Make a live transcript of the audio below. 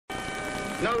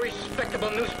No respectable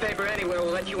newspaper anywhere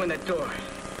will let you in the door.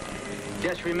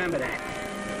 Just remember that.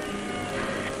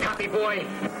 Copy boy.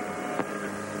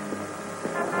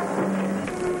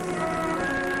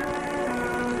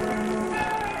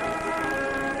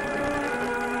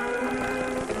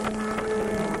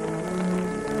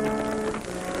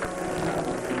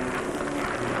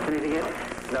 Anything yet?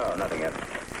 No, nothing yet.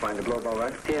 Find the globe all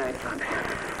right? Yeah, I found it.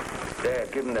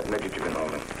 Dad, give him that midget you've been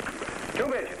holding. 2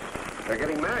 midgets. They're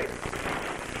getting married.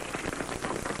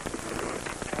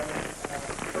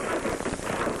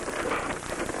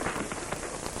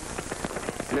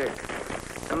 Nick.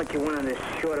 How much you want on this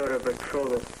short order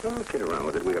betrothal? Don't kid around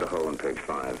with it. We got a hole on page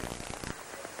 5.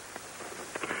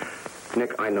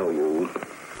 Nick, I know you.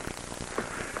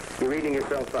 You're eating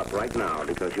yourself up right now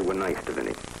because you were nice to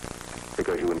Vinny.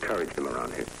 Because you encouraged him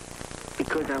around here.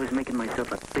 Because I was making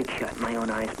myself a big shot in my own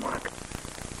eyes, Mark.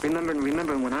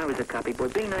 Remembering when I was a copy boy,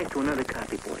 being nice to another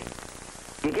copy boy.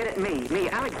 You get it? Me,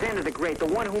 Alexander the Great, the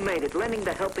one who made it, lending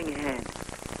the helping hand.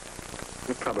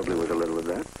 There probably was a little of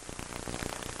that.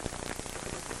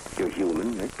 You're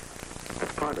human, Nick.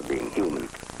 That's part of being human.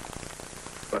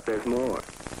 But there's more.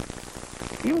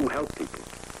 You help people.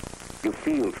 You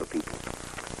feel for people.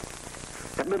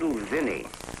 That little Vinny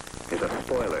is a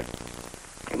spoiler,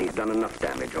 and he's done enough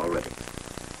damage already.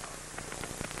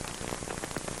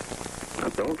 Now,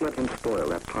 don't let him spoil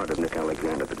that part of Nick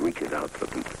Alexander that reaches out for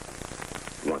people,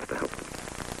 wants to help them.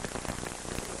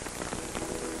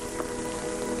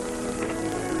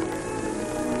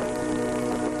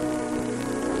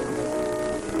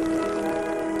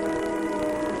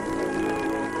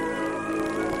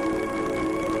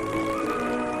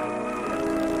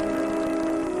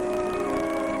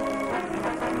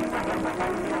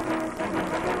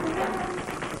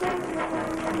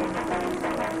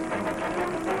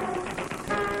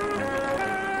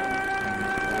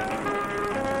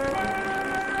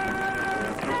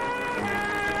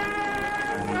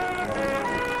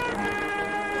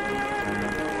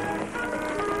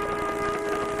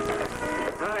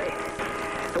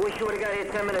 You would have got here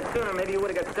 10 minutes sooner, maybe you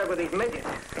would have got stuck with these midgets.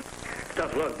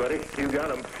 Tough luck, buddy. You got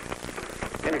him.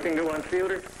 Anything new on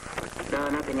Fielder? No,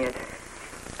 nothing yet.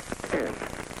 Here.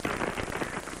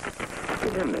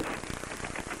 Give him this.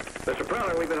 Mr.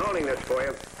 Prowler, we've been holding this for you.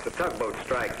 It's a tugboat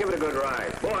strike. Give it a good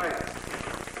ride. Boy!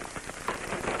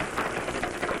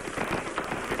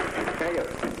 There you go.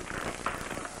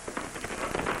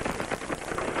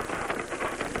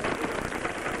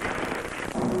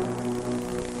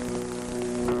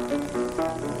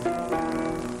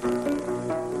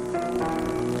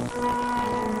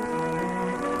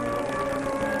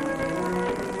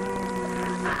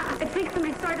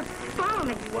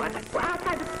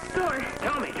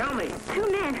 Two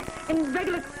men in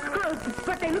regular clothes,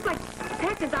 but they look like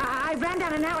detectives. I ran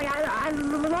down an alley. I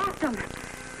lost them.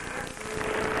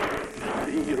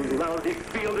 You lousy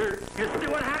Fielder. You see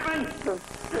what happened? Shut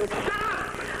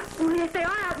up! Well, yes, they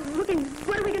are out looking.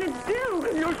 What are we going to do?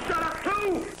 You shut up,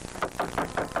 too!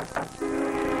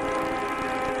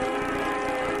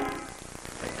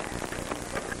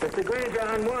 Mr. Granger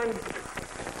on 1.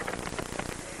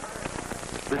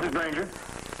 This is Granger.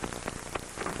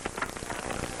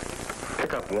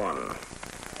 Pick up 1.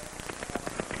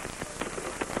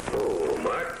 Oh,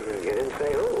 Mark, you didn't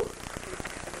say who.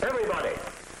 Everybody,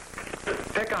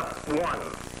 pick up 1.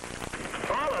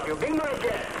 All of you, be my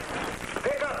guest.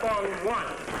 Pick up on 1.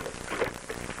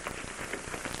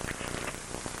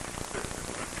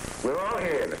 We're all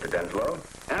here, Mr. Denslow.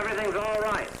 Everything's all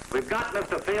right. We've got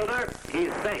Mr. Fielder.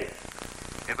 He's safe.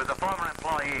 It was a former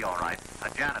employee, all right, a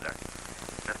janitor.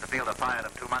 Mr. Fielder fired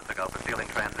him 2 months ago for stealing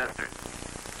transistors.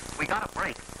 We got a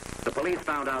break. The police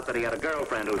found out that he had a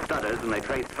girlfriend who stutters, and they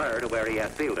traced her to where he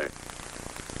had Fielder.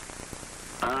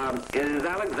 Is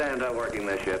Alexander working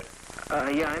this shift?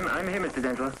 Yeah, I'm here, Mr.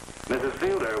 Denslow. Mrs.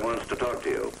 Fielder wants to talk to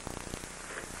you.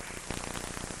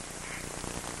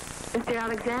 Mr.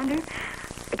 Alexander,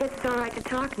 I guess it's all right to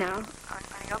talk now.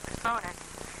 I hope the phone is.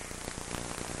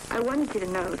 I wanted you to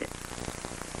know that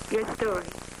your story,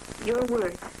 your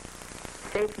words,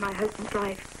 saved my husband's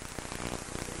life.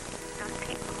 Those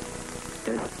people.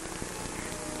 Those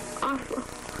awful,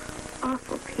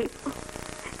 awful people.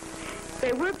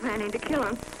 They were planning to kill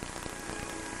him.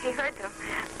 He heard them.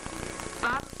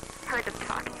 Bob heard them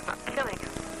talking about killing him.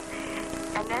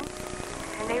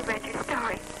 And they read your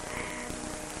story.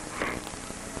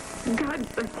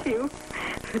 God bless you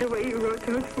for the way you wrote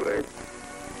those words.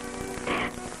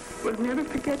 We'll never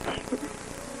forget you.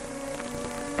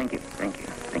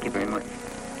 Thank you very much.